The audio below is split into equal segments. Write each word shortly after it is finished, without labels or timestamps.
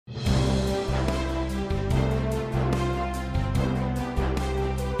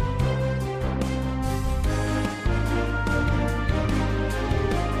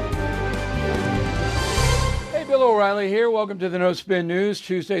Bill O'Reilly here. Welcome to the No Spin News,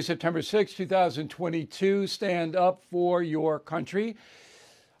 Tuesday, September 6, 2022. Stand up for your country.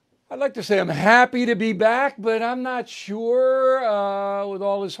 I'd like to say I'm happy to be back, but I'm not sure with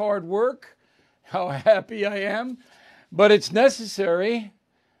all this hard work how happy I am. But it's necessary.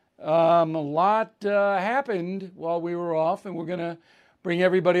 A lot happened while we were off, and we're going to bring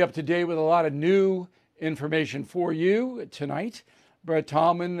everybody up to date with a lot of new information for you tonight. Brett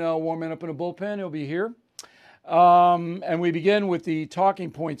Tallman warming up in a bullpen. He'll be here. And we begin with the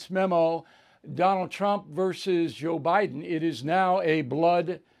talking points memo. Donald Trump versus Joe Biden. It is now a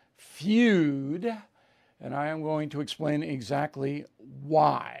blood feud, and I am going to explain exactly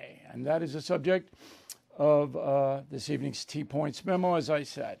why. And that is the subject of this evening's T Points memo, as I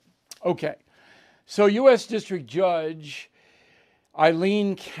said. Okay, so U.S. District Judge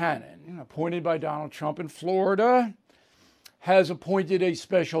Aileen Cannon, appointed by Donald Trump in Florida, has appointed a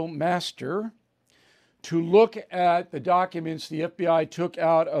special master to look at the documents the FBI took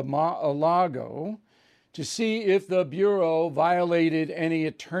out of Mar-a-Lago to see if the Bureau violated any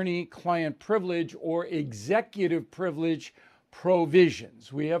attorney-client privilege or executive privilege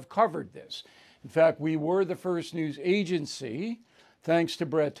provisions. We have covered this. In fact, we were the first news agency, thanks to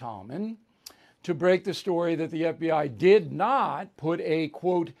Brett Tallman, to break the story that the FBI did not put a,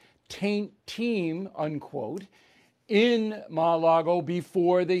 quote, taint team, unquote, in Mar-a-Lago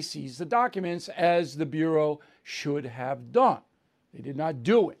before they seized the documents, as the Bureau should have done. They did not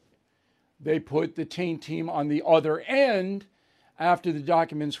do it. They put the taint team on the other end after the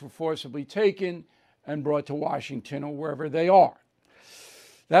documents were forcibly taken and brought to Washington or wherever they are.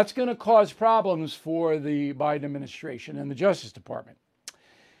 That's going to cause problems for the Biden administration and the Justice Department.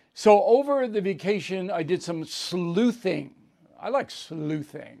 So over the vacation, I did some sleuthing. I like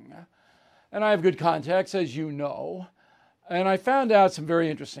sleuthing. And I have good contacts, as you know, and I found out some very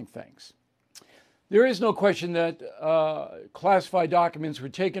interesting things. There is no question that classified documents were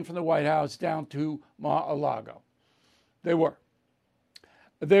taken from the White House down to Mar-a-Lago. They were.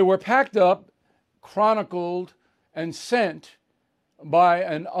 They were packed up, chronicled, and sent by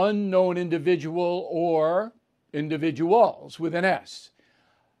an unknown individual or individuals with an S.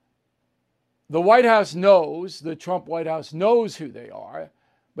 The White House knows, the Trump White House knows who they are,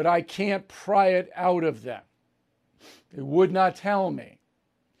 but I can't pry it out of them. They would not tell me.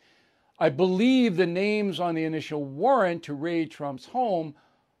 I believe the names on the initial warrant to raid Trump's home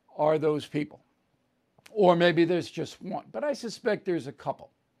are those people. Or maybe there's just one, but I suspect there's a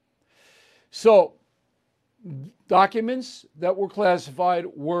couple. So, documents that were classified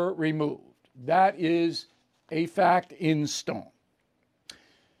were removed. That is a fact in stone.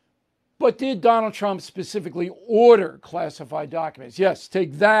 But did Donald Trump specifically order classified documents? Yes,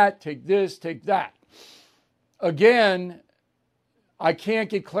 take that, take this, take that. Again, I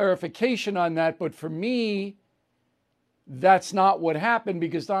can't get clarification on that, but for me, that's not what happened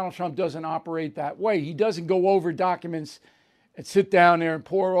because Donald Trump doesn't operate that way. He doesn't go over documents and sit down there and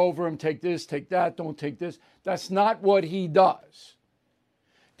pore over them, take this, take that, don't take this. That's not what he does.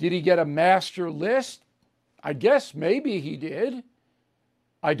 Did he get a master list? I guess maybe he did.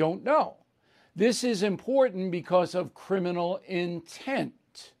 I don't know. This is important because of criminal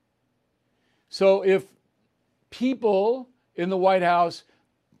intent. So if people in the White House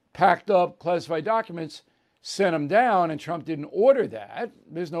packed up classified documents, sent them down, and Trump didn't order that,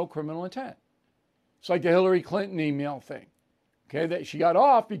 there's no criminal intent. It's like the Hillary Clinton email thing. Okay, that she got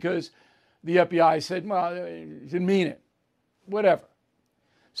off because the FBI said, well, didn't mean it. Whatever.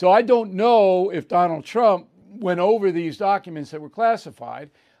 So I don't know if Donald Trump went over these documents that were classified,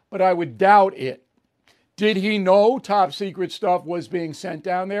 but I would doubt it. Did he know top secret stuff was being sent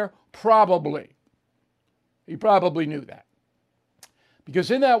down there? Probably. He probably knew that.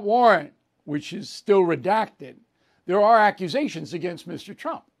 Because in that warrant, which is still redacted, there are accusations against Mr.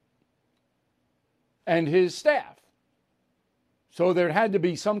 Trump and his staff. So there had to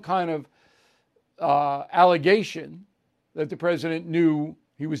be some kind of allegation that the president knew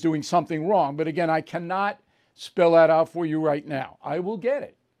he was doing something wrong. But again, I cannot spell that out for you right now. I will get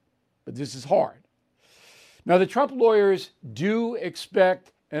it, but this is hard. Now, the Trump lawyers do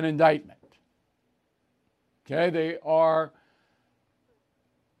expect an indictment. Okay, they are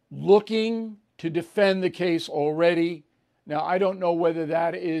looking to defend the case already. Now, I don't know whether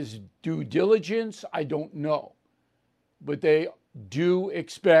that is due diligence. I don't know. But they do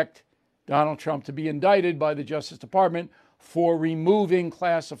expect Donald Trump to be indicted by the Justice Department for removing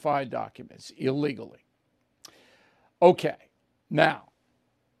classified documents illegally. Okay, now,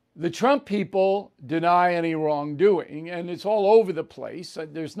 the Trump people deny any wrongdoing, and it's all over the place.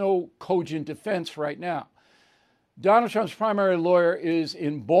 There's no cogent defense right now. Donald Trump's primary lawyer is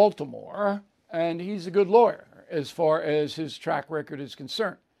in Baltimore, and he's a good lawyer. as far as his track record is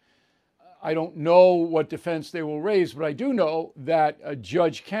concerned. I don't know what defense they will raise, but I do know that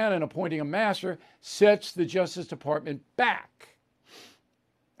Judge Cannon appointing a master sets the Justice Department back,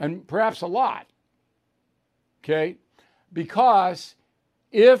 and perhaps a lot, okay? Because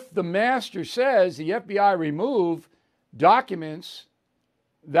if the master says the FBI remove documents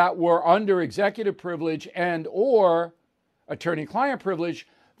that were under executive privilege and or attorney-client privilege,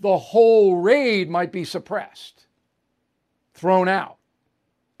 the whole raid might be suppressed, thrown out.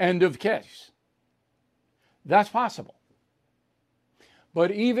 End of case. That's possible.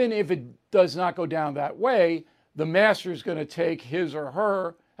 But even if it does not go down that way, the master is going to take his or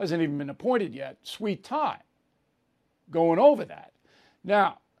her, hasn't even been appointed yet, sweet time going over that.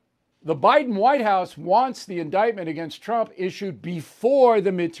 Now, the Biden White House wants the indictment against Trump issued before the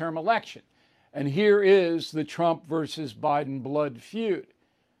midterm election. And here is the Trump versus Biden blood feud.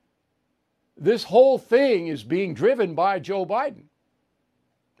 This whole thing is being driven by Joe Biden.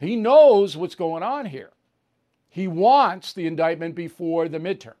 He knows what's going on here. He wants the indictment before the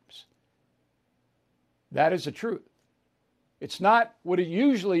midterms. That is the truth. It's not what it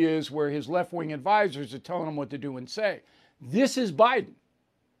usually is, where his left-wing advisors are telling him what to do and say. This is Biden.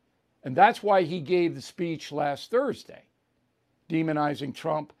 And that's why he gave the speech last Thursday, demonizing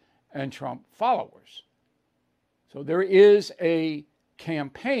Trump and Trump followers. So there is a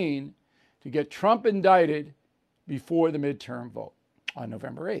campaign to get Trump indicted before the midterm vote on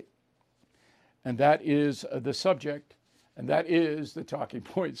November 8th. And that is the subject, and that is the Talking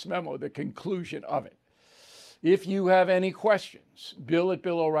Points memo, the conclusion of it. If you have any questions,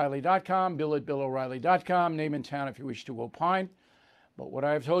 bill@BillO'Reilly.com, bill@BillO'Reilly.com, name and town if you wish to opine. But what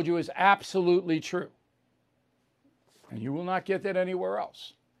I have told you is absolutely true. And you will not get that anywhere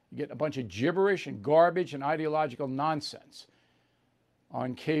else. You get a bunch of gibberish and garbage and ideological nonsense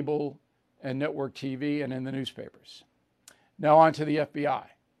on cable and network TV and in the newspapers. Now on to the FBI.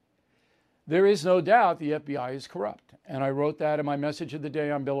 There is no doubt the FBI is corrupt. And I wrote that in my message of the day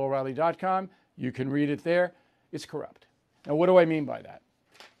on BillO'Reilly.com. You can read it there. It's corrupt. Now, what do I mean by that?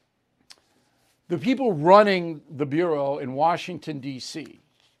 The people running the Bureau in Washington, D.C.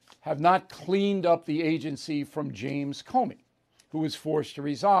 have not cleaned up the agency from James Comey, who was forced to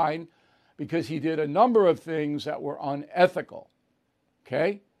resign because he did a number of things that were unethical.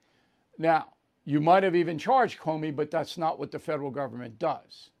 Okay? Now, you might have even charged Comey, but that's not what the federal government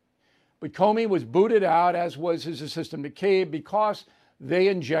does. But Comey was booted out, as was his assistant McCabe, because they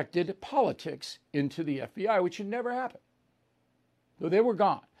injected politics into the FBI, which should never happen. So they were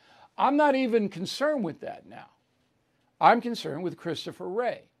gone. I'm not even concerned with that now. I'm concerned with Christopher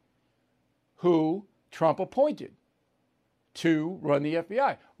Wray, who Trump appointed to run the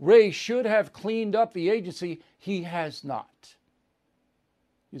FBI. Wray should have cleaned up the agency. He has not.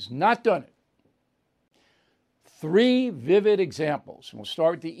 He's not done it. 3 vivid examples, and we'll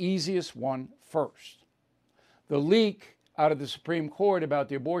start with the easiest one first. The leak out of the Supreme Court about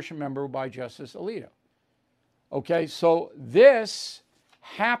the abortion member by Justice Alito. Okay, so this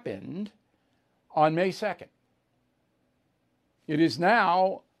happened on May 2nd. It is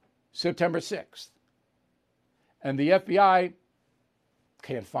now September 6th. And the FBI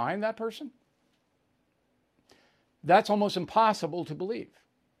can't find that person? That's almost impossible to believe.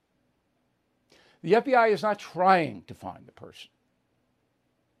 The FBI is not trying to find the person.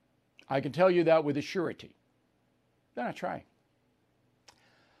 I can tell you that with a surety. They're not trying.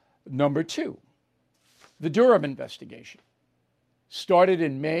 Number 2, the Durham investigation started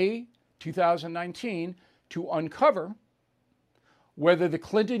in May 2019 to uncover whether the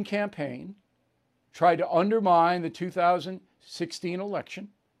Clinton campaign tried to undermine the 2016 election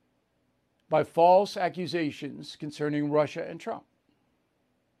by false accusations concerning Russia and Trump.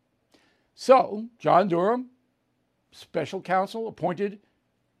 So, John Durham, special counsel appointed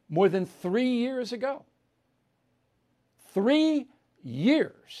more than 3 years ago. 3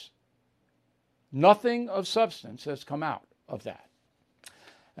 years. Nothing of substance has come out of that.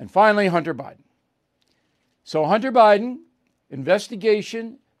 And finally, Hunter Biden. So Hunter Biden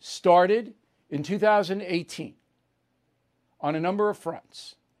investigation started in 2018 on a number of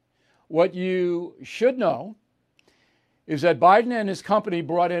fronts. What you should know is that Biden and his company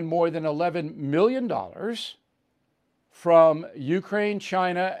brought in more than $11 million from Ukraine,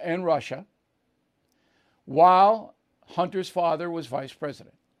 China, and Russia, while Hunter's father was vice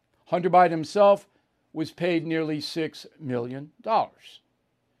president. Hunter Biden himself was paid nearly $6 million.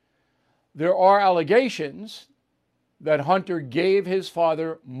 There are allegations that Hunter gave his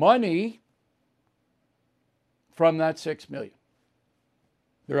father money from that $6 million.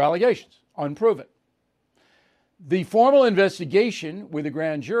 There are allegations, unproven. The formal investigation with the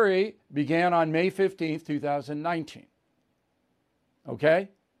grand jury began on May 15th, 2019. Okay?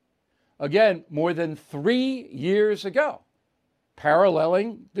 Again, more than 3 years ago,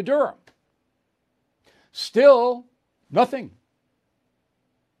 paralleling the Durham. Still, nothing.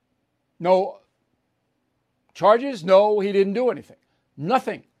 No charges, no, he didn't do anything.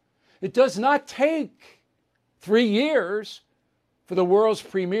 Nothing. It does not take 3 years for the world's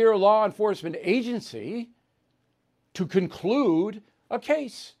premier law enforcement agency to conclude a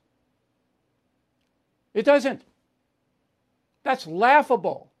case. It doesn't. That's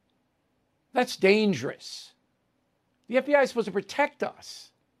laughable. That's dangerous. The FBI is supposed to protect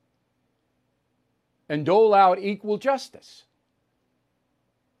us and dole out equal justice.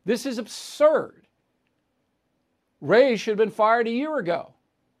 This is absurd. Wray should have been fired a year ago.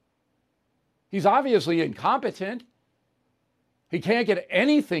 He's obviously incompetent. He can't get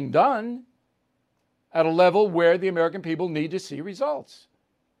anything done at a level where the American people need to see results.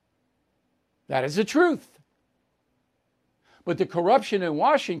 That is the truth. But the corruption in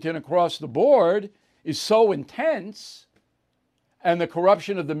Washington across the board is so intense, and the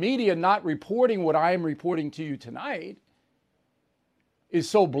corruption of the media not reporting what I am reporting to you tonight is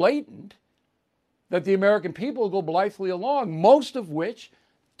so blatant that the American people go blithely along, most of which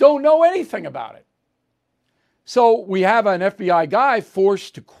don't know anything about it. So we have an FBI guy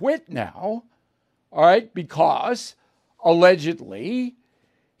forced to quit now, all right, because allegedly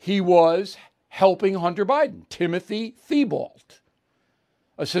he was helping Hunter Biden, Timothy Thibault,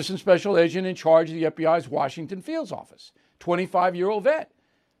 assistant special agent in charge of the FBI's Washington Fields office, 25-year-old vet.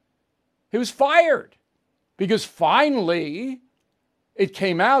 He was fired because finally it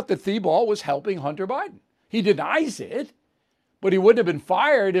came out that Thibault was helping Hunter Biden. He denies it, but he wouldn't have been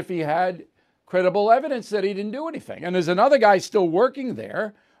fired if he had credible evidence that he didn't do anything. And there's another guy still working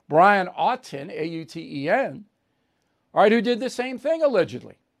there, Brian Auten, A-U-T-E-N, all right, who did the same thing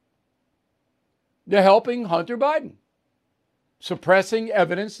allegedly. They're helping Hunter Biden, suppressing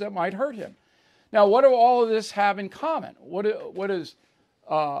evidence that might hurt him. Now, what do all of this have in common? What is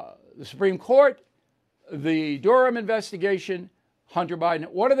the Supreme Court, the Durham investigation, Hunter Biden,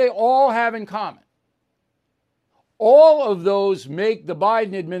 what do they all have in common? All of those make the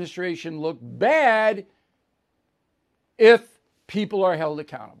Biden administration look bad if people are held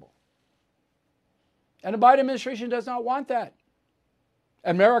accountable. And the Biden administration does not want that.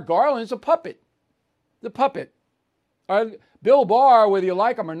 And Merrick Garland is a puppet. The puppet. Bill Barr, whether you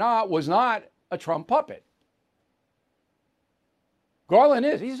like him or not, was not a Trump puppet. Garland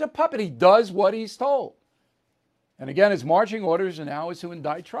is. He's a puppet. He does what he's told. And again, his marching orders and now is to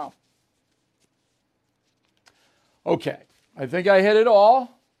indict Trump. Okay, I think I hit it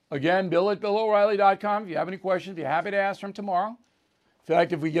all. Again, Bill at BillO'Reilly.com. If you have any questions, be happy to ask them tomorrow. In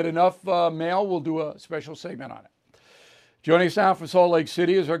fact, if we get enough mail, we'll do a special segment on it. Joining us now from Salt Lake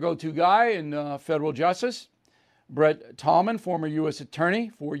City is our go-to guy in federal justice, Brett Tallman, former U.S. attorney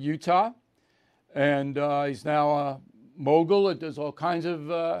for Utah. And he's now a mogul that does all kinds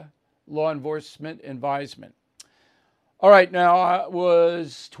of law enforcement advisement. All right, now it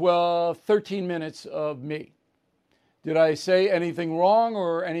was 13 minutes of me. Did I say anything wrong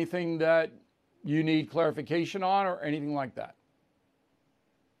or anything that you need clarification on or anything like that?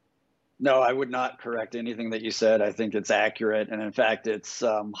 No, I would not correct anything that you said. I think it's accurate. And in fact, it's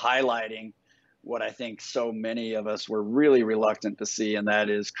highlighting what I think so many of us were really reluctant to see, and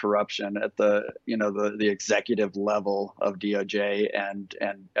that is corruption at the executive level of DOJ and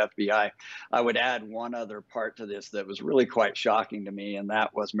FBI. I would add one other part to this that was really quite shocking to me, and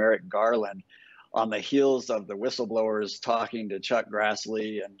that was Merrick Garland, on the heels of the whistleblowers talking to Chuck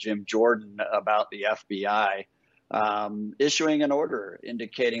Grassley and Jim Jordan about the FBI, issuing an order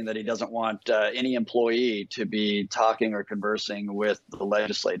indicating that he doesn't want any employee to be talking or conversing with the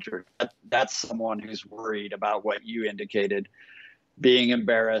legislature. That's someone who's worried about what you indicated, being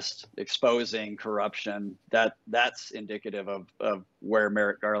embarrassed, exposing corruption. That's indicative of where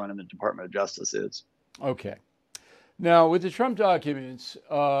Merrick Garland and the Department of Justice is. Okay. Now, with the Trump documents,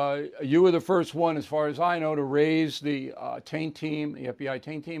 you were the first one, as far as I know, to raise the taint team, the FBI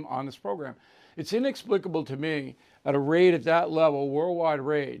taint team, on this program. It's inexplicable to me, at a raid at that level, worldwide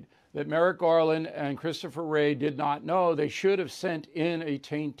raid, that Merrick Garland and Christopher Wray did not know. They should have sent in a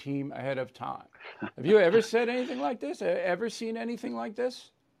taint team ahead of time. Have you ever said anything like this? Ever seen anything like this?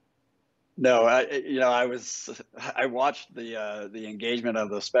 No, I watched the engagement of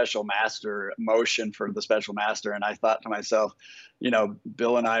the special master motion for the special master, and I thought to myself,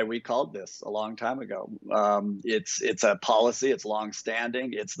 Bill and I, we called this a long time ago. It's a policy. It's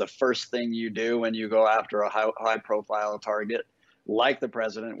longstanding. It's the first thing you do when you go after a high profile target. like the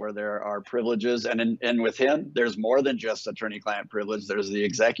president, where there are privileges. And with him, there's more than just attorney-client privilege. There's the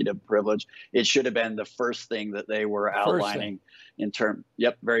executive privilege. It should have been the first thing that they were First thing. outlining in term.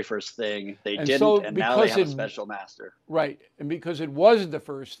 Yep, very first thing. They And didn't, so and now they because have a special master. right, and because it wasn't the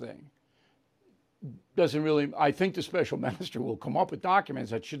first thing, doesn't really, I think the special master will come up with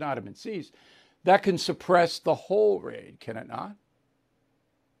documents that should not have been seized. That can suppress the whole raid, can it not?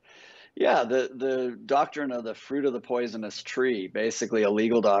 Yeah, the doctrine of the fruit of the poisonous tree, basically a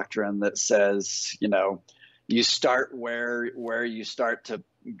legal doctrine that says, you start where you start to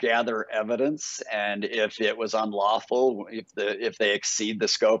gather evidence, and if it was unlawful, if they exceed the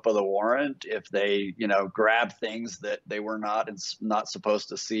scope of the warrant, if they grab things that they were not supposed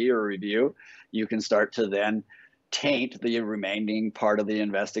to see or review, you can start to then taint the remaining part of the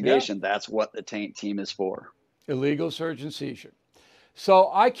investigation. Yeah. That's what the taint team is for. Illegal search and seizure. So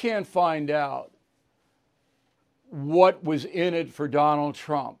I can't find out what was in it for Donald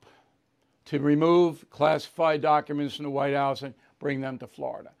Trump to remove classified documents from the White House and bring them to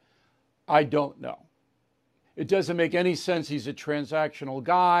Florida. I don't know. It doesn't make any sense. He's a transactional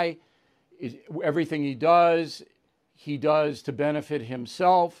guy. Everything he does to benefit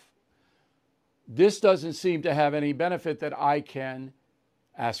himself. This doesn't seem to have any benefit that I can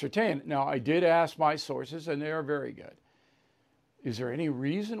ascertain. Now, I did ask my sources, and they are very good. Is there any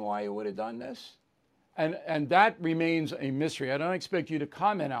reason why he would have done this? And that remains a mystery. I don't expect you to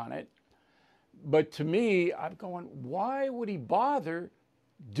comment on it. But to me, I'm going, why would he bother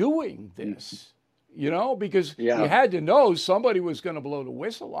doing this? Because he had to know somebody was going to blow the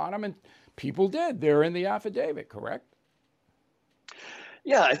whistle on him, and people did. They're in the affidavit, correct?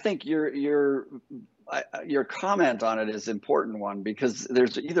 Yeah, I think your comment on it is an important one, because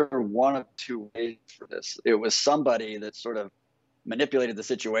there's either one of two ways for this. It was somebody that sort of manipulated the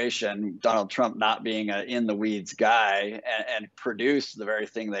situation, Donald Trump not being an in-the-weeds guy, and produced the very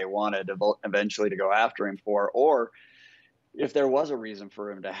thing they wanted eventually to go after him for. Or if there was a reason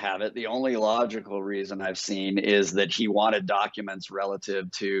for him to have it, the only logical reason I've seen is that he wanted documents relative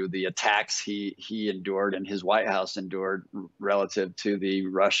to the attacks he endured and his White House endured relative to the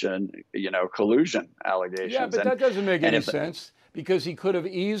Russian, collusion allegations. Yeah, but that doesn't make any sense, because he could have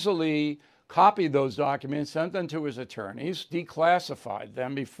easily copied those documents, sent them to his attorneys, declassified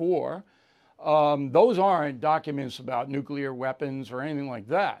them before. Those aren't documents about nuclear weapons or anything like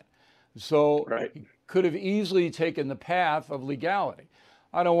that. So he could have easily taken the path of legality.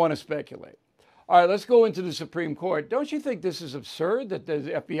 I don't want to speculate. All right, let's go into the Supreme Court. Don't you think this is absurd that the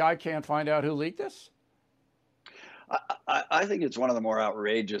FBI can't find out who leaked this? I think it's one of the more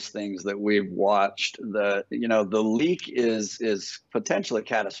outrageous things that we've watched. The leak is potentially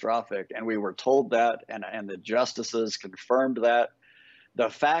catastrophic, and we were told that, and the justices confirmed that. The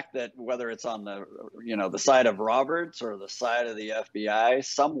fact that whether it's on the side of Roberts or the side of the FBI,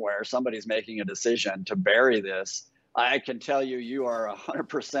 somewhere somebody's making a decision to bury this. I can tell you are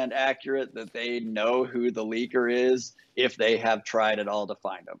 100% accurate that they know who the leaker is if they have tried at all to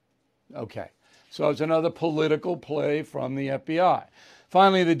find him. Okay. So it's another political play from the FBI.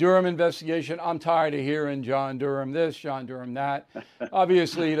 Finally, the Durham investigation. I'm tired of hearing John Durham this, John Durham that.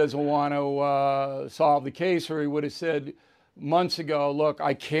 Obviously, he doesn't want to solve the case, or he would have said months ago, look,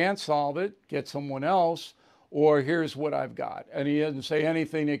 I can't solve it, get someone else, or here's what I've got. And he doesn't say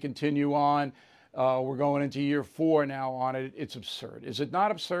anything to continue on. We're going into year 4 now on it. It's absurd. Is it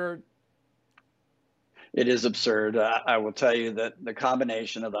not absurd? It is absurd. I will tell you that the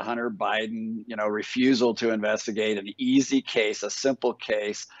combination of the Hunter Biden, refusal to investigate an easy case, a simple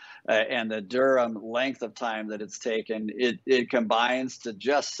case, and the Durham length of time that it's taken, it combines to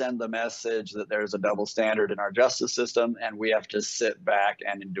just send the message that there's a double standard in our justice system, and we have to sit back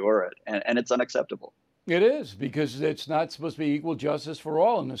and endure it. And it's unacceptable. It is, because it's not supposed to be equal justice for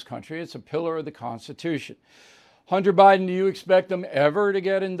all in this country. It's a pillar of the Constitution. Hunter Biden, do you expect him ever to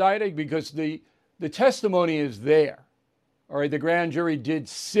get indicted? Because the testimony is there. All right, the grand jury did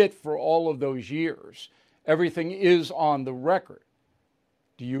sit for all of those years. Everything is on the record.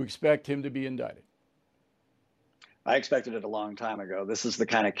 Do you expect him to be indicted? I expected it a long time ago. This is the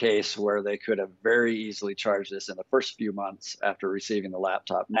kind of case where they could have very easily charged this in the first few months after receiving the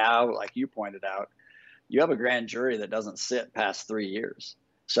laptop. Now, like you pointed out, you have a grand jury that doesn't sit past 3 years.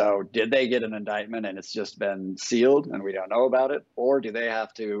 So did they get an indictment and it's just been sealed and we don't know about it? Or do they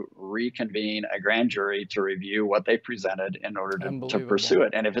have to reconvene a grand jury to review what they presented in order to pursue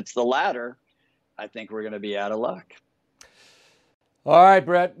it? And if it's the latter, I think we're going to be out of luck. All right,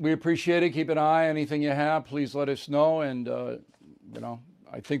 Brett, we appreciate it. Keep an eye. Anything you have, please let us know. And,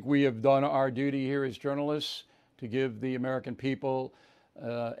 I think we have done our duty here as journalists to give the American people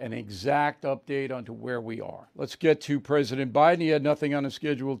an exact update onto where we are. Let's get to President Biden. He had nothing on his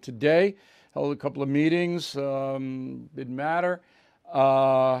schedule today. Held a couple of meetings. Didn't matter.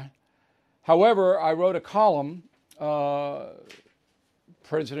 However, I wrote a column,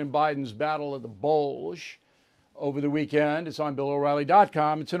 President Biden's Battle of the Bulge, over the weekend. It's on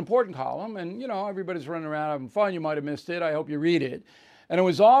BillO'Reilly.com. It's an important column, and, everybody's running around having fun. You might have missed it. I hope you read it. And it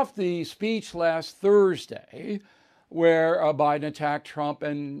was off the speech last Thursday where Biden attacked Trump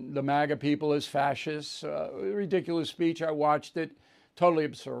and the MAGA people as fascists. Ridiculous speech. I watched it. Totally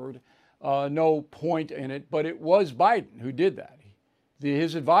absurd. No point in it. But it was Biden who did that.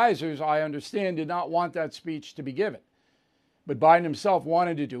 His advisors, I understand, did not want that speech to be given. But Biden himself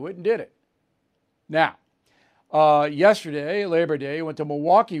wanted to do it and did it. Now, yesterday, Labor Day, he went to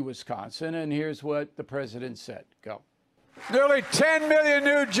Milwaukee, Wisconsin, and here's what the president said. Go. Nearly 10 million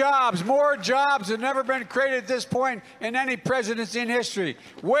new jobs, more jobs than ever been created at this point in any presidency in history.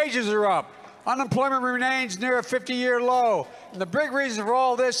 Wages are up. Unemployment remains near a 50-year low. And the big reason for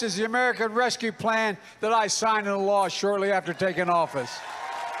all this is the American Rescue Plan that I signed into law shortly after taking office.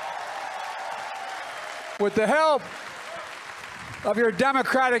 With the help of your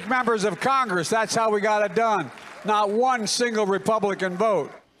Democratic members of Congress, that's how we got it done. Not one single Republican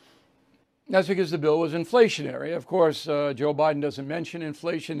vote. That's because the bill was inflationary. Of course, Joe Biden doesn't mention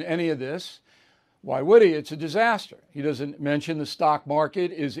inflation in any of this. Why would he? It's a disaster. He doesn't mention the stock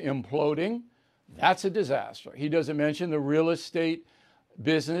market is imploding. That's a disaster. He doesn't mention the real estate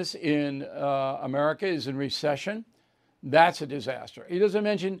business in America is in recession. That's a disaster. He doesn't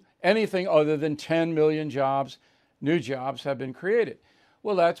mention anything other than 10 million jobs, new jobs have been created.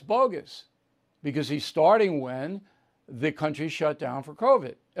 Well, that's bogus because he's starting when the country shut down for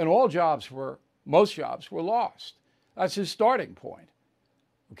COVID and most jobs were lost. That's his starting point.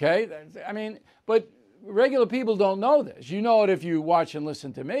 Okay? I mean, but regular people don't know this. You know it if you watch and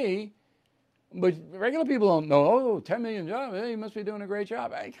listen to me, but regular people don't know, 10 million jobs, hey, you must be doing a great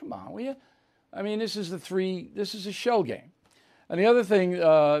job. Hey, come on, will you? I mean, this is a shell game. And the other thing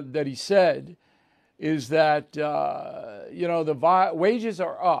that he said is that, the wages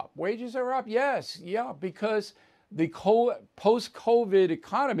are up. Wages are up, yes, yeah, because the post-COVID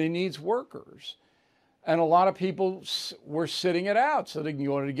economy needs workers. And a lot of people were sitting it out. So in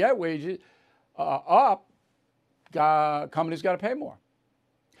order to get wages up, companies got to pay more.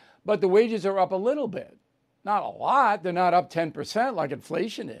 But the wages are up a little bit. Not a lot. They're not up 10% like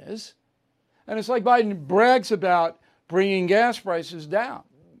inflation is. And it's like Biden brags about bringing gas prices down.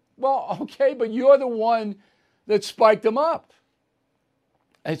 Well, okay, but you're the one that spiked them up.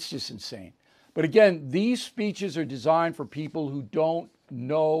 It's just insane. But again, these speeches are designed for people who don't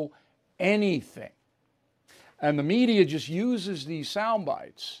know anything. And the media just uses these sound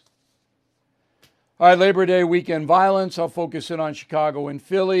bites. All right, Labor Day weekend violence. I'll focus in on Chicago and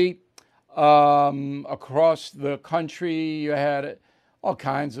Philly. Across the country, you had all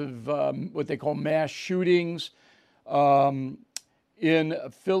kinds of what they call mass shootings. In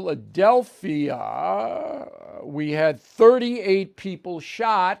Philadelphia, we had 38 people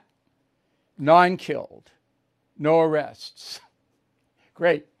shot, 9 killed, no arrests.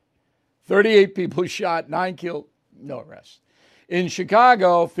 Great. 38 people shot, 9 killed, no arrests. In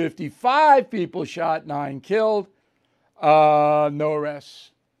Chicago, 55 people shot, 9 killed, no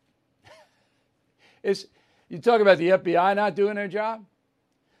arrests. You talk about the FBI not doing their job?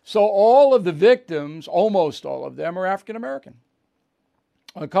 So all of the victims, almost all of them, are African American.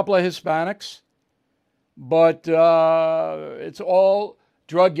 A couple of Hispanics, but it's all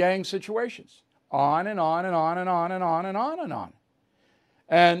drug gang situations. On and on and on and on and on and on and on.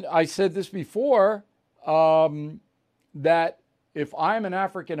 And I said this before, that if I'm an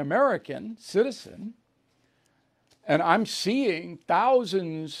African American citizen and I'm seeing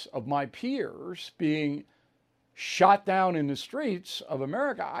thousands of my peers being shot down in the streets of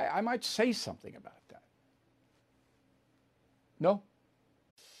America, I might say something about that. No?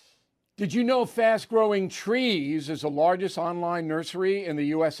 Did you know Fast Growing Trees is the largest online nursery in the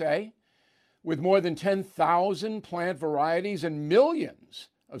USA with more than 10,000 plant varieties and millions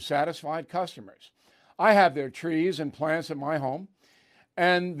of satisfied customers? I have their trees and plants at my home,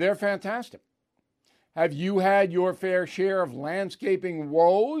 and they're fantastic. Have you had your fair share of landscaping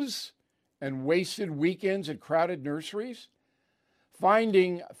woes and wasted weekends at crowded nurseries?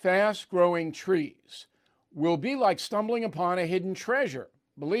 Finding Fast Growing Trees will be like stumbling upon a hidden treasure,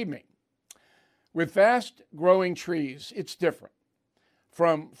 believe me. With Fast Growing Trees, it's different.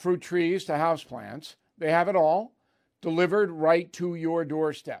 From fruit trees to houseplants, they have it all delivered right to your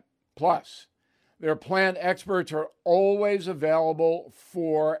doorstep. Plus, their plant experts are always available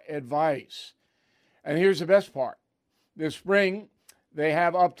for advice. And here's the best part. This spring, they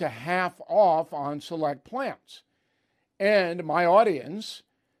have up to half off on select plans. And my audience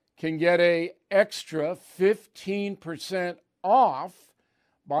can get a extra 15% off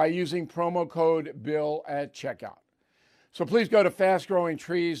by using promo code BILL at checkout. So please go to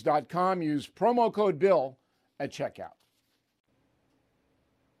fastgrowingtrees.com, use promo code BILL at checkout.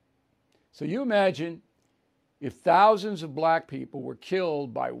 So you imagine if thousands of black people were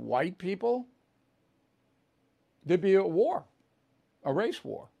killed by white people, there'd be a war, a race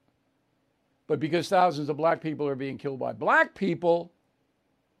war. But because thousands of black people are being killed by black people,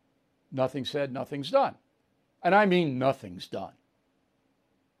 nothing's said, nothing's done. And I mean nothing's done.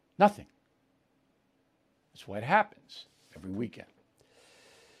 Nothing. That's what happens every weekend.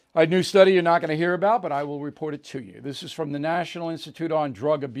 A new study you're not going to hear about, but I will report it to you. This is from the National Institute on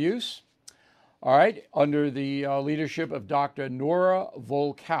Drug Abuse, all right, under the leadership of Dr. Nora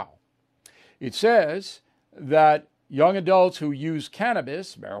Volkow. It says that young adults who use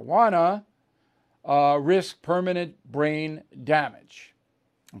cannabis, marijuana, risk permanent brain damage.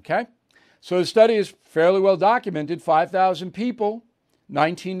 Okay? So the study is fairly well documented. 5,000 people,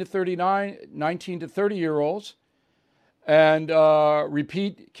 19 to 30-year-olds, and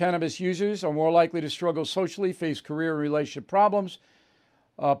repeat cannabis users are more likely to struggle socially, face career and relationship problems.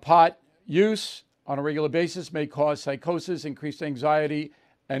 Pot use on a regular basis may cause psychosis, increased anxiety,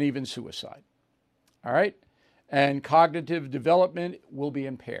 and even suicide. All right? And cognitive development will be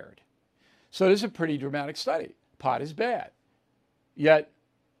impaired. So this is a pretty dramatic study. Pot is bad. Yet,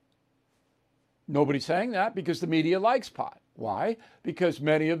 nobody's saying that because the media likes pot. Why? Because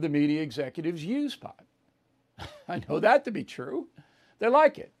many of the media executives use pot. I know that to be true. They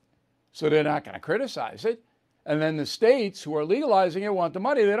like it. So they're not going to criticize it. And then the states who are legalizing it want the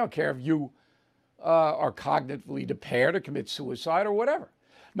money. They don't care if you are cognitively impaired or commit suicide or whatever.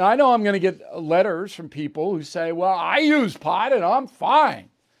 Now, I know I'm going to get letters from people who say, well, I use pot and I'm fine.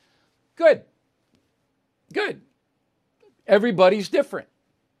 Good. Good. Everybody's different.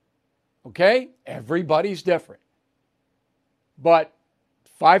 Okay? Everybody's different. But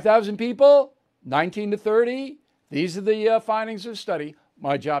 5,000 people, 19 to 30, these are the findings of the study.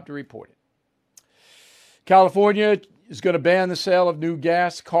 My job to report it. California is going to ban the sale of new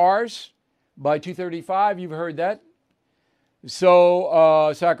gas cars by 2035. You've heard that.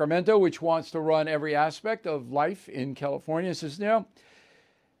 So Sacramento, which wants to run every aspect of life in California, says,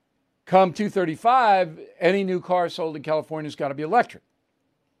 come 2035, any new car sold in California has got to be electric.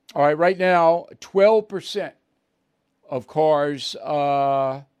 All right, right now, 12% of cars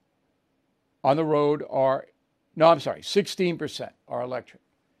on the road are, 16% are electric.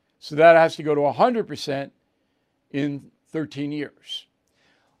 So that has to go to 100% in 13 years.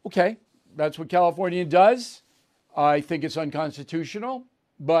 Okay, that's what California does. I think it's unconstitutional,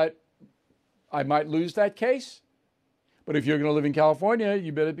 but I might lose that case. But if you're going to live in California,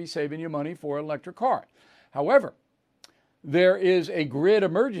 you better be saving your money for an electric car. However, there is a grid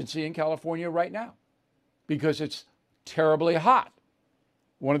emergency in California right now because it's terribly hot.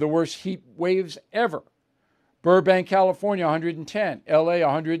 One of the worst heat waves ever. Burbank, California, 110. LA,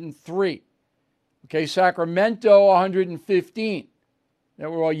 103. Okay, Sacramento, 115. That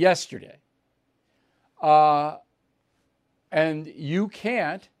were all yesterday. And you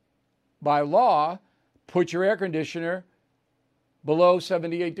can't, by law, put your air conditioner below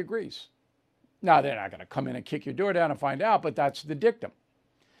 78 degrees. Now, they're not going to come in and kick your door down and find out, but that's the dictum.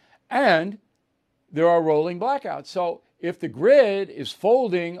 And there are rolling blackouts. So if the grid is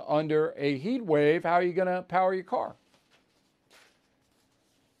folding under a heat wave, how are you going to power your car?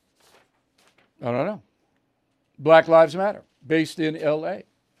 I don't know. Black Lives Matter, based in L.A.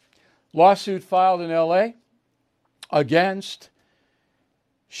 Lawsuit filed in L.A. against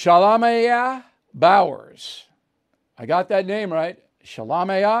Shalamiah Bowers. I got that name right.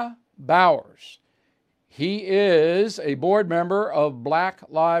 Shalamiah Bowers. He is a board member of Black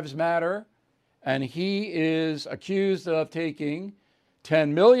Lives Matter, and he is accused of taking $10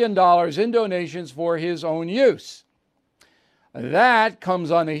 million in donations for his own use. That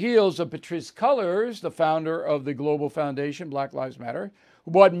comes on the heels of Patrisse Cullors, the founder of the global foundation Black Lives Matter,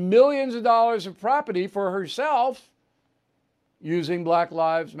 who bought millions of dollars of property for herself using Black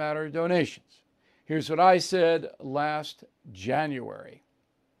Lives Matter donations. Here's what I said last January.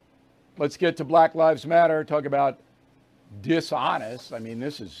 Let's get to Black Lives Matter, talk about dishonest. I mean,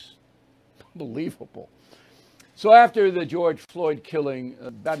 this is unbelievable. So after the George Floyd killing,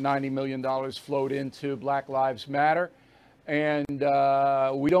 about $90 million flowed into Black Lives Matter. And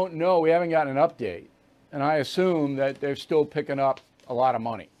we don't know, we haven't gotten an update. And I assume that they're still picking up a lot of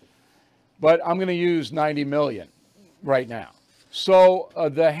money. But I'm going to use 90 million right now. So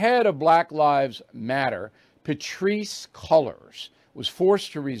the head of Black Lives Matter, Patrisse Cullors, was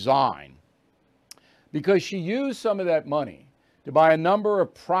forced to resign because she used some of that money to buy a number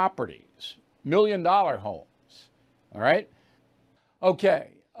of properties, million-dollar homes. All right? Okay.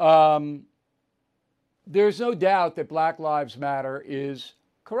 There's no doubt that Black Lives Matter is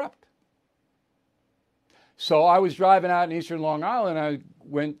corrupt. So I was driving out in eastern Long Island. I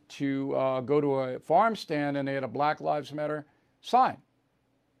went to go to a farm stand, and they had a Black Lives Matter sign.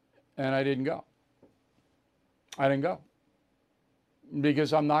 And I didn't go. I didn't go.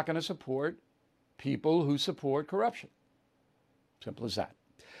 Because I'm not going to support people who support corruption. Simple as that.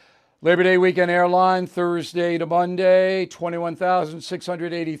 Labor Day weekend airline, Thursday to Monday,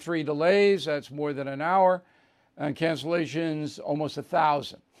 21,683 delays. That's more than an hour. And cancellations, almost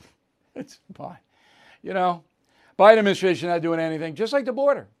 1,000. It's fine. You know, Biden administration not doing anything, just like the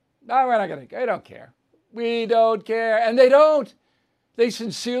border. No, we're not going to. They don't care. We don't care. And they don't. They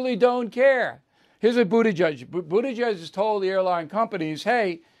sincerely don't care. Here's what Buttigieg. Buttigieg has told the airline companies,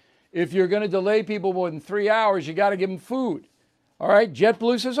 hey, if you're going to delay people more than 3 hours, you got to give them food. All right,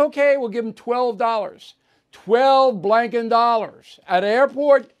 JetBlue says, okay, we'll give them $12. $12 blanking dollars. At an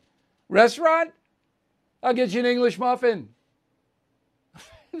airport restaurant, I'll get you an English muffin.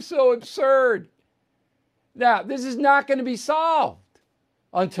 So absurd. Now, this is not going to be solved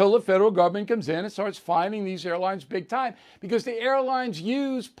until the federal government comes in and starts fining these airlines big time, because the airlines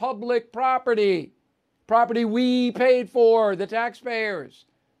use public property we paid for, the taxpayers.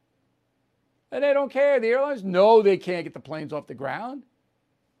 And they don't care. The airlines know they can't get the planes off the ground.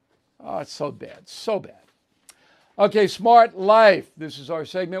 Oh, it's so bad, so bad. Okay, Smart Life. This is our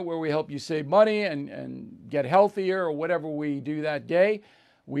segment where we help you save money and get healthier or whatever we do that day.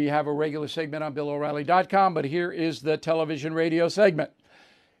 We have a regular segment on BillO'Reilly.com, but here is the television radio segment.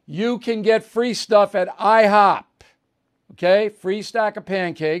 You can get free stuff at IHOP, okay? Free stack of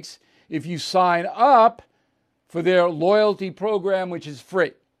pancakes if you sign up for their loyalty program, which is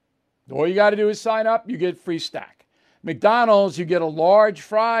free. All you got to do is sign up, you get free stack. McDonald's, you get a large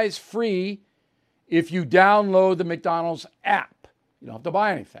fries free if you download the McDonald's app. You don't have to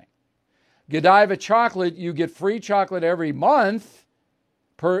buy anything. Godiva chocolate, you get free chocolate every month,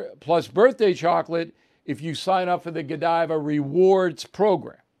 plus birthday chocolate if you sign up for the Godiva Rewards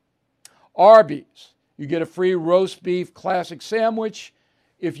program. Arby's, you get a free roast beef classic sandwich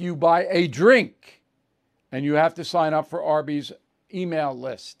if you buy a drink, and you have to sign up for Arby's email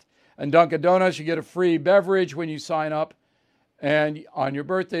list. And Dunkin' Donuts, you get a free beverage when you sign up. And on your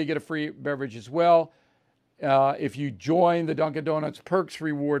birthday, you get a free beverage as well if you join the Dunkin' Donuts Perks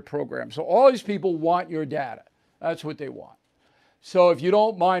Reward program. So all these people want your data. That's what they want. So if you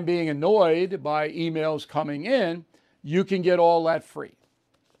don't mind being annoyed by emails coming in, you can get all that free.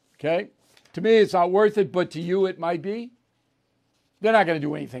 Okay? To me, it's not worth it, but to you, it might be. They're not going to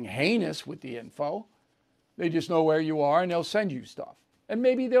do anything heinous with the info. They just know where you are, and they'll send you stuff. And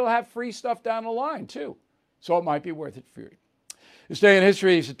maybe they'll have free stuff down the line, too. So it might be worth it for you. This day in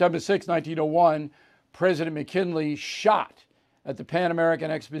history, September 6, 1901, President McKinley shot at the Pan American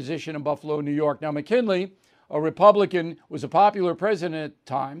Exposition in Buffalo, New York. Now, McKinley, a Republican, was a popular president at the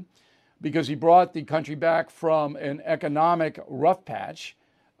time because he brought the country back from an economic rough patch.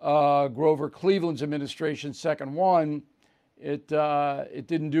 Grover Cleveland's administration, second one, it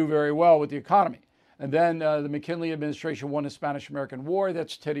didn't do very well with the economy. And then the McKinley administration won the Spanish-American War.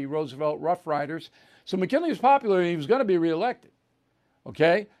 That's Teddy Roosevelt, Rough Riders. So McKinley was popular, and he was going to be reelected.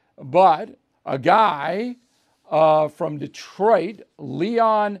 Okay? But a guy from Detroit,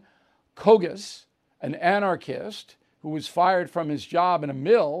 Leon Kogas, an anarchist who was fired from his job in a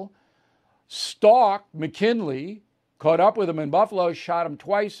mill, stalked McKinley, caught up with him in Buffalo, shot him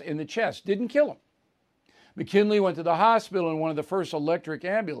twice in the chest, didn't kill him. McKinley went to the hospital in one of the first electric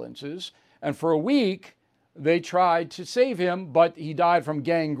ambulances, and for a week, they tried to save him, but he died from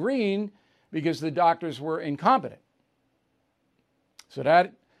gangrene because the doctors were incompetent. So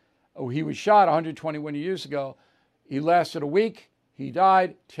he was shot 121 years ago. He lasted a week. He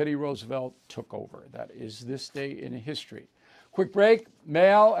died. Teddy Roosevelt took over. That is this day in history. Quick break,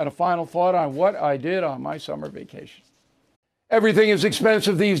 mail, and a final thought on what I did on my summer vacation. Everything is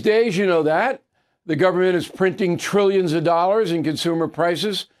expensive these days, you know that. The government is printing trillions of dollars and consumer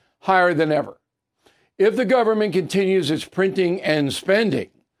prices higher than ever. If the government continues its printing and spending,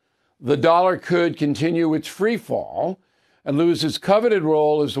 the dollar could continue its free fall and lose its coveted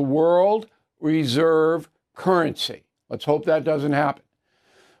role as the world reserve currency. Let's hope that doesn't happen.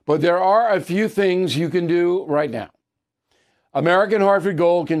 But there are a few things you can do right now. American Hartford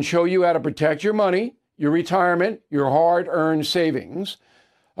Gold can show you how to protect your money, your retirement, your hard-earned savings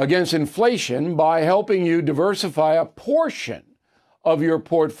against inflation by helping you diversify a portion of your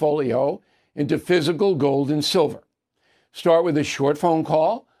portfolio into physical gold and silver. start with a short phone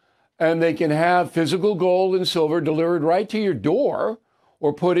call, and they can have physical gold and silver delivered right to your door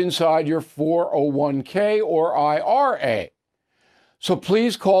or put inside your 401k or IRA. So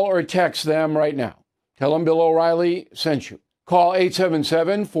please call or text them right now. Tell them Bill O'Reilly sent you. Call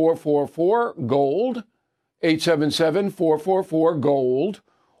 877-444-GOLD, 877-444-GOLD,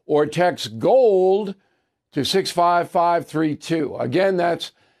 or text GOLD to 65532. Again,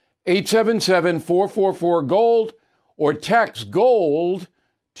 that's 877-444-GOLD, or text GOLD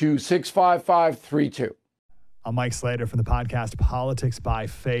to 65532. I'm Mike Slater from the podcast Politics by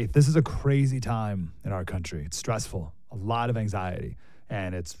Faith. This is a crazy time in our country. It's stressful, a lot of anxiety,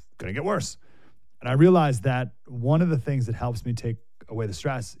 and it's going to get worse. And I realized that one of the things that helps me take away the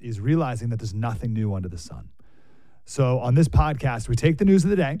stress is realizing that there's nothing new under the sun. So on this podcast, we take the news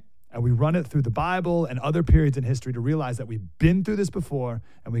of the day and we run it through the Bible and other periods in history to realize that we've been through this before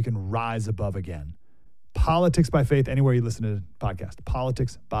and we can rise above again. Politics by Faith, anywhere you listen to the podcast.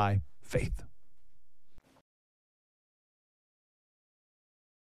 Politics by Faith.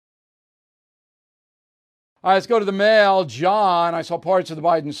 All right, let's go to the mail. John, I saw parts of the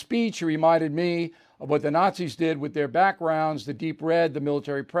Biden speech. He reminded me of what the Nazis did with their backgrounds, the deep red, the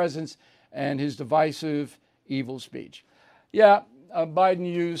military presence, and his divisive, evil speech. Yeah,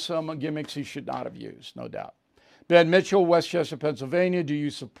 Biden used some gimmicks he should not have used, no doubt. Ben Mitchell, Westchester, Pennsylvania. Do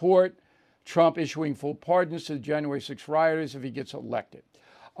you support Trump issuing full pardons to the January 6 rioters if he gets elected?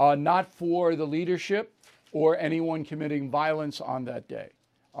 Not for the leadership or anyone committing violence on that day.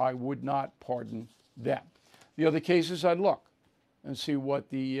 I would not pardon them. The other cases, I'd look and see what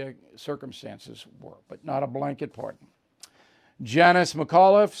the circumstances were, but not a blanket pardon. Janice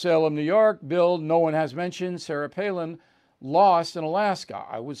McAuliffe, Salem, New York. Bill, no one has mentioned Sarah Palin lost in Alaska.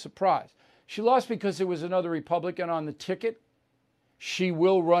 I was surprised. She lost because there was another Republican on the ticket. She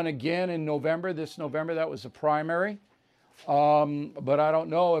will run again in November, this November. That was the primary. But I don't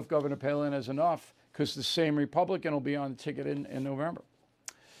know if Governor Palin has enough because the same Republican will be on the ticket in November.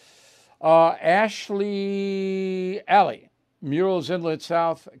 Ashley Alley, Murals Inlet,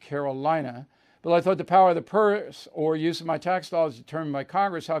 South Carolina. But I thought the power of the purse or use of my tax dollars determined by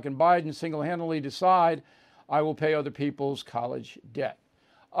Congress. How can Biden single-handedly decide I will pay other people's college debt?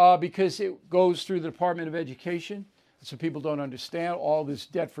 Because it goes through the Department of Education. So people don't understand. All this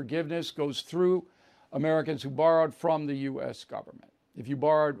debt forgiveness goes through Americans who borrowed from the U.S. government. If you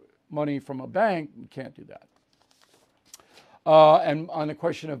borrowed money from a bank, you can't do that. And on the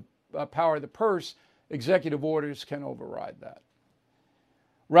question of power of the purse, executive orders can override that.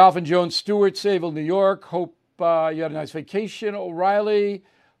 Ralph and Joan Stewart, Sayville, New York. Hope you had a nice vacation. O'Reilly,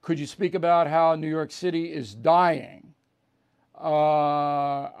 could you speak about how New York City is dying?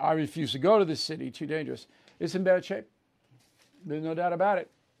 I refuse to go to this city, too dangerous. It's in bad shape. There's no doubt about it.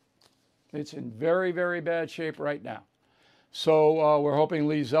 It's in very, very bad shape right now. So we're hoping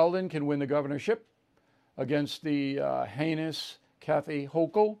Lee Zeldin can win the governorship against the heinous Kathy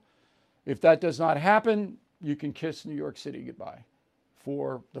Hochul. If that does not happen, you can kiss New York City goodbye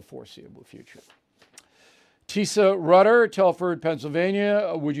for the foreseeable future. Tisa Rutter, Telford,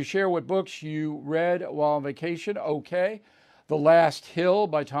 Pennsylvania. Would you share what books you read while on vacation? Okay. The Last Hill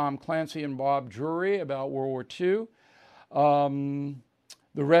by Tom Clancy and Bob Drury about World War II.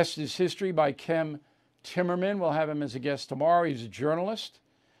 The Rest is History by Kem Timmerman. We'll have him as a guest tomorrow. He's a journalist.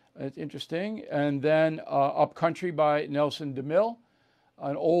 It's interesting. And then Upcountry by Nelson DeMille.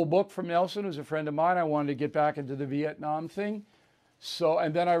 An old book from Nelson, who's a friend of mine. I wanted to get back into the Vietnam thing. So,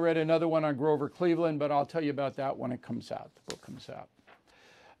 and then I read another one on Grover Cleveland, but I'll tell you about that when it comes out. The book comes out.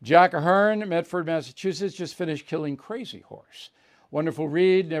 Jack Ahern, Medford, Massachusetts, just finished Killing Crazy Horse. Wonderful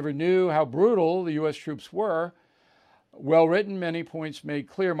read. Never knew how brutal the U.S. troops were. Well written, many points made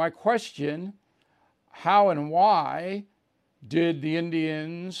clear. My question, how and why did the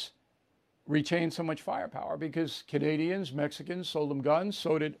Indians retain so much firepower? Because Canadians, Mexicans sold them guns,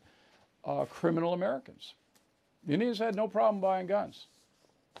 so did criminal Americans. The Indians had no problem buying guns.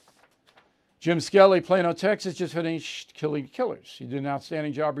 Jim Skelly, Plano, Texas, just finished Killing Killers. He did an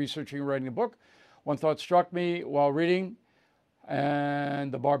outstanding job researching and writing the book. One thought struck me while reading,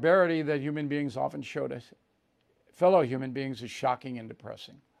 and the barbarity that human beings often showed us, fellow human beings, is shocking and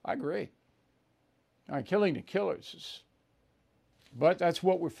depressing. I agree. Killing the killers is, but that's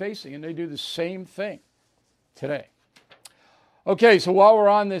what we're facing, and they do the same thing today. Okay, so while we're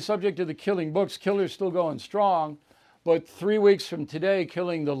on the subject of the killing books, Killer's still going strong, but 3 weeks from today,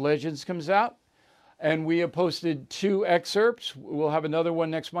 Killing the Legends comes out, and we have posted 2 excerpts. We'll have another one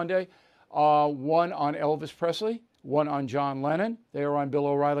next Monday, one on Elvis Presley, one on John Lennon. They are on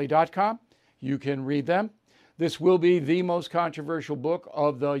BillO'Reilly.com. You can read them. This will be the most controversial book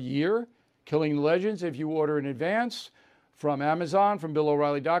of the year, Killing the Legends. If you order in advance, from Amazon, from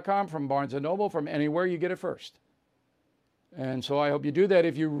BillO'Reilly.com, from Barnes & Noble, from anywhere you get it first. And so I hope you do that.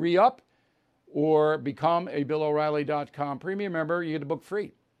 If you re-up or become a BillO'Reilly.com premium member, you get the book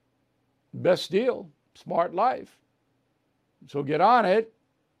free. Best deal, smart life. So get on it.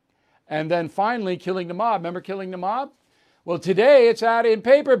 And then finally, Killing the Mob. Remember Killing the Mob? Well, today it's out in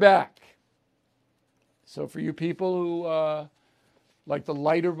paperback. So for you people who like the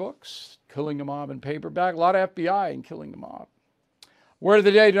lighter books, Killing the Mob in paperback, a lot of FBI in Killing the Mob. Word of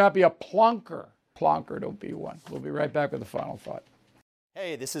the day, do not be a plonker. Plonker, don't be one. We'll be right back with the final thought.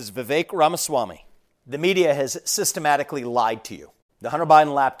 Hey, this is Vivek Ramaswamy. The media has systematically lied to you. The Hunter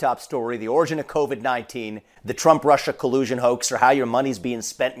Biden laptop story, the origin of COVID-19, the Trump-Russia collusion hoax, or how your money's being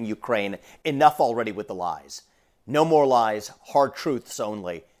spent in Ukraine. Enough already with the lies. No more lies, hard truths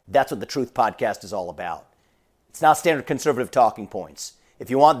only. That's what the Truth Podcast is all about. It's not standard conservative talking points. If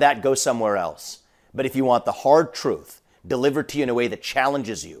you want that, go somewhere else. But if you want the hard truth delivered to you in a way that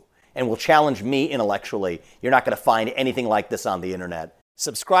challenges you and will challenge me intellectually, you're not going to find anything like this on the internet.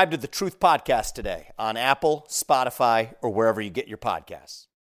 Subscribe to the Truth Podcast today on Apple, Spotify, or wherever you get your podcasts.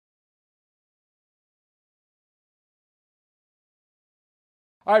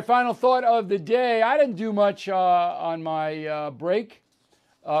 All right, final thought of the day. I didn't do much on my break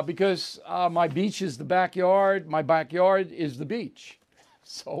because my beach is the backyard. My backyard is the beach.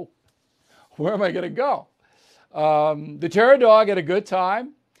 So where am I going to go? The Terror Dog had a good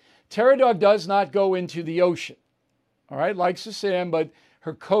time. Terror Dog does not go into the ocean. All right, likes the sand, but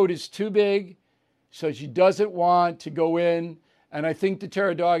her coat is too big, so she doesn't want to go in. And I think the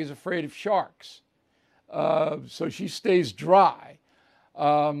Terror Dog is afraid of sharks. So she stays dry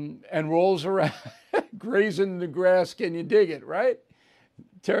and rolls around, grazing the grass. Can you dig it, right?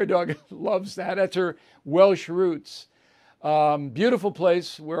 Terror Dog loves that. That's her Welsh roots. Beautiful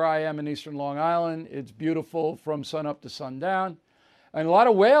place where I am in Eastern Long Island. It's beautiful from sun up to sundown. And a lot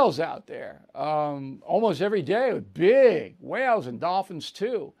of whales out there, almost every day, with big whales and dolphins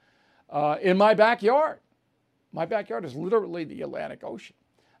too, in my backyard. My backyard is literally the Atlantic Ocean.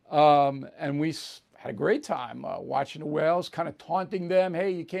 And we had a great time watching the whales, kind of taunting them,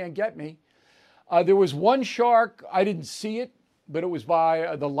 hey, you can't get me. There was one shark, I didn't see it, but it was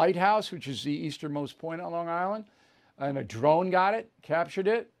by the lighthouse, which is the easternmost point on Long Island. And a drone got it, captured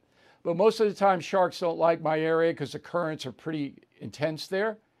it. But most of the time, sharks don't like my area because the currents are pretty intense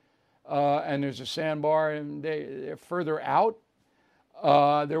there. And there's a sandbar, and they're further out.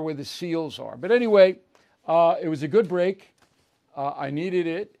 They're where the seals are. But anyway, it was a good break. I needed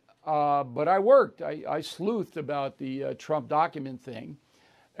it. But I worked. I sleuthed about the Trump document thing.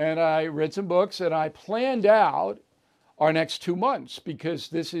 And I read some books, and I planned out our next 2 months because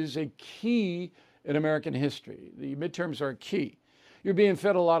this is a key in American history. The midterms are key. You're being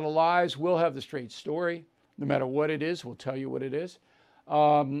fed a lot of lies. We'll have the straight story. No matter what it is, we'll tell you what it is.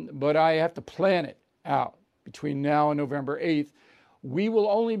 But I have to plan it out between now and November 8th. We will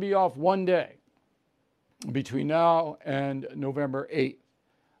only be off one day between now and November 8th.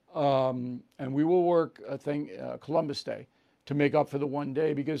 And we will work Columbus Day to make up for the one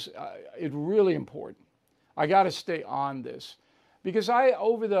day because it's really important. I got to stay on this because I,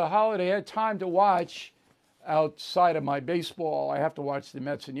 over the holiday, had time to watch outside of my baseball. I have to watch the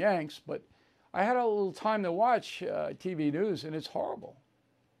Mets and Yanks, but I had a little time to watch TV news, and it's horrible.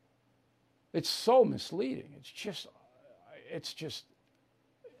 It's so misleading. It's just,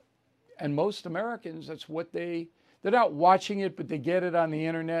 and most Americans, that's what they're not watching it, but they get it on the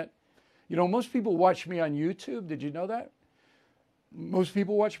internet. You know, most people watch me on YouTube. Did you know that? Most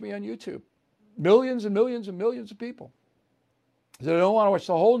people watch me on YouTube. Millions and millions and millions of people. They don't want to watch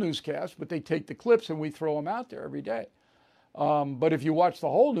the whole newscast, but they take the clips and we throw them out there every day. But if you watch the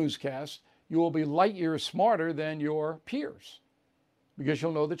whole newscast, you will be light years smarter than your peers because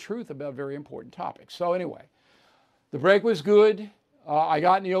you'll know the truth about very important topics. So anyway, the break was good. I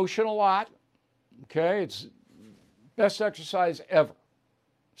got in the ocean a lot. Okay, it's best exercise ever,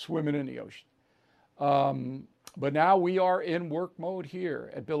 swimming in the ocean. But now we are in work mode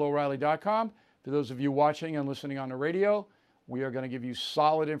here at BillO'Reilly.com. For those of you watching and listening on the radio, we are going to give you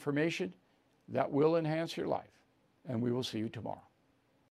solid information that will enhance your life. And we will see you tomorrow.